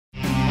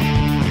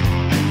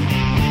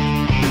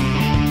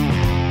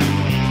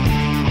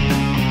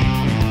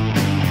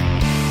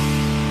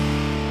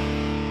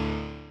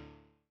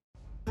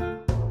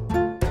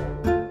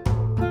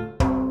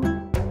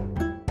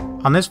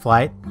On this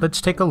flight, let's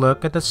take a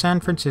look at the San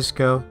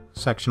Francisco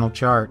sectional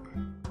chart.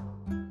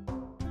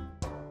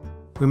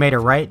 We made a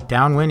right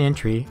downwind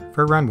entry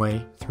for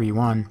runway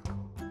 31.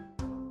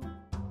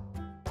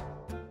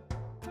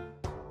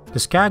 The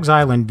Skaggs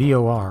Island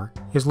VOR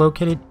is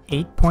located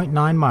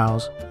 8.9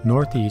 miles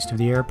northeast of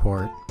the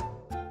airport.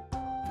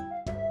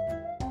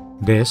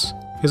 This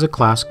is a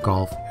Class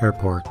Golf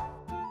airport.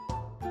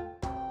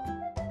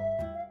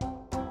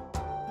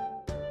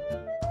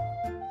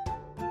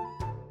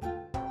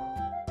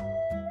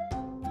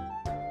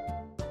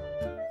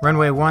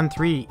 Runway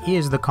 13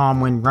 is the calm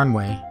wind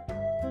runway.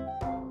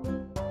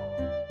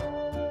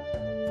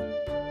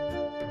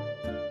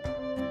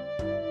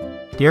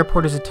 The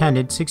airport is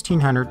attended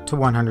 1600 to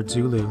 100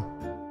 Zulu.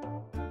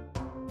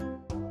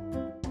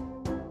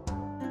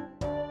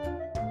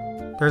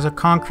 There is a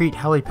concrete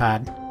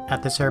helipad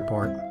at this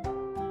airport.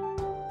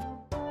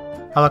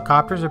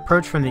 Helicopters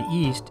approach from the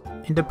east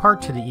and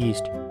depart to the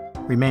east,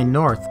 remain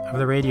north of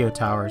the radio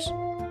towers.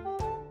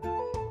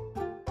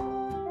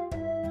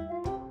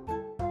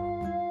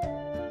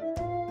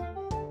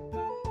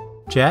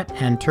 Jet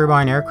and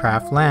turbine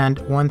aircraft land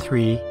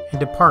 13 and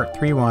depart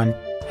 31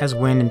 as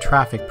wind and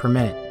traffic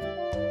permit.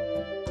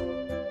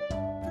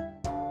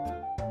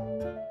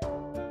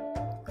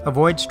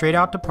 Avoid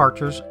straight-out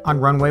departures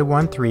on runway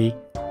 13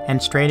 and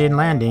straight-in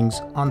landings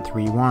on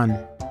 31.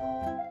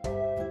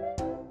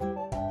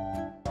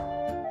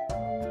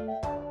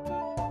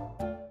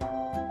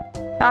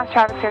 Gnoss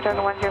traffic here,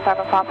 Delta 105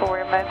 of Papa,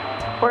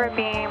 we're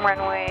beam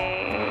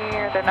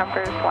runway, the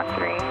number is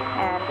 13,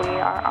 and we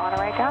are on a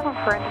right down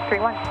for into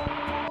 31.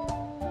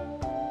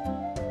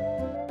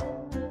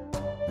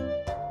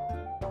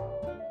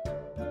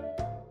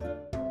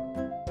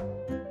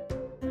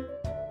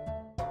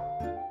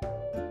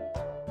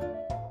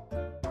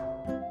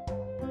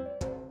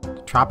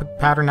 Tropic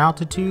pattern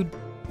altitude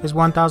is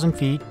 1,000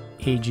 feet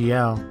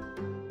AGL.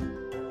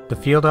 The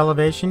field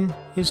elevation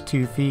is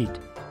 2 feet.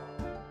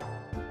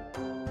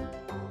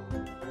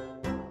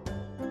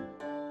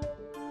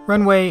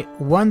 Runway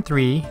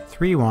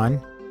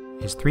 1331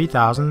 is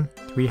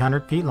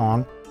 3,300 feet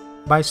long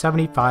by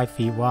 75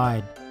 feet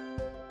wide.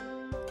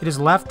 It is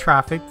left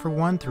traffic for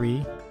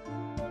 13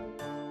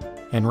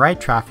 and right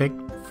traffic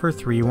for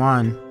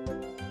 31.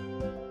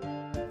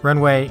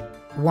 Runway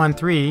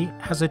 13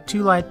 has a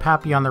 2-light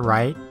PAPI on the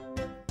right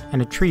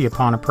and a tree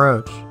upon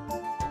approach.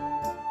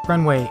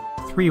 Runway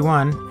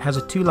 31 has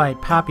a 2-light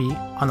PAPI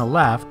on the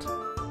left.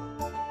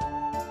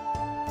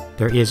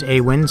 There is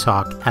a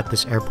windsock at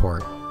this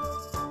airport.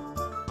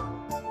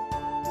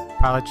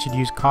 Pilots should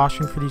use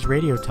caution for these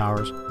radio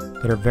towers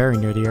that are very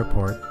near the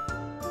airport.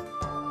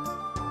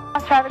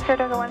 Traffic here,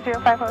 Delta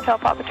 105 Hotel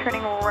Papa,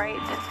 turning right,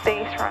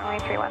 base runway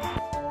 31.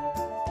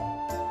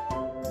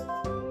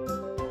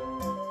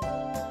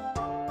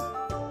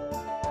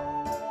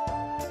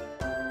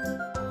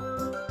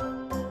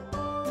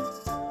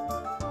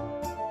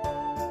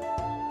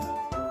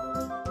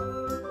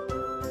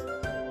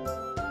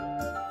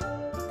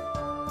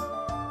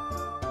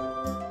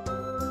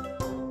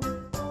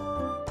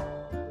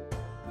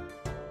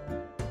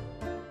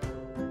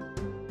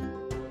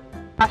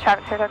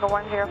 Traffic here, Delta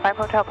 105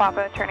 Hotel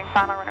Papa, turning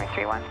final runway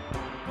 31.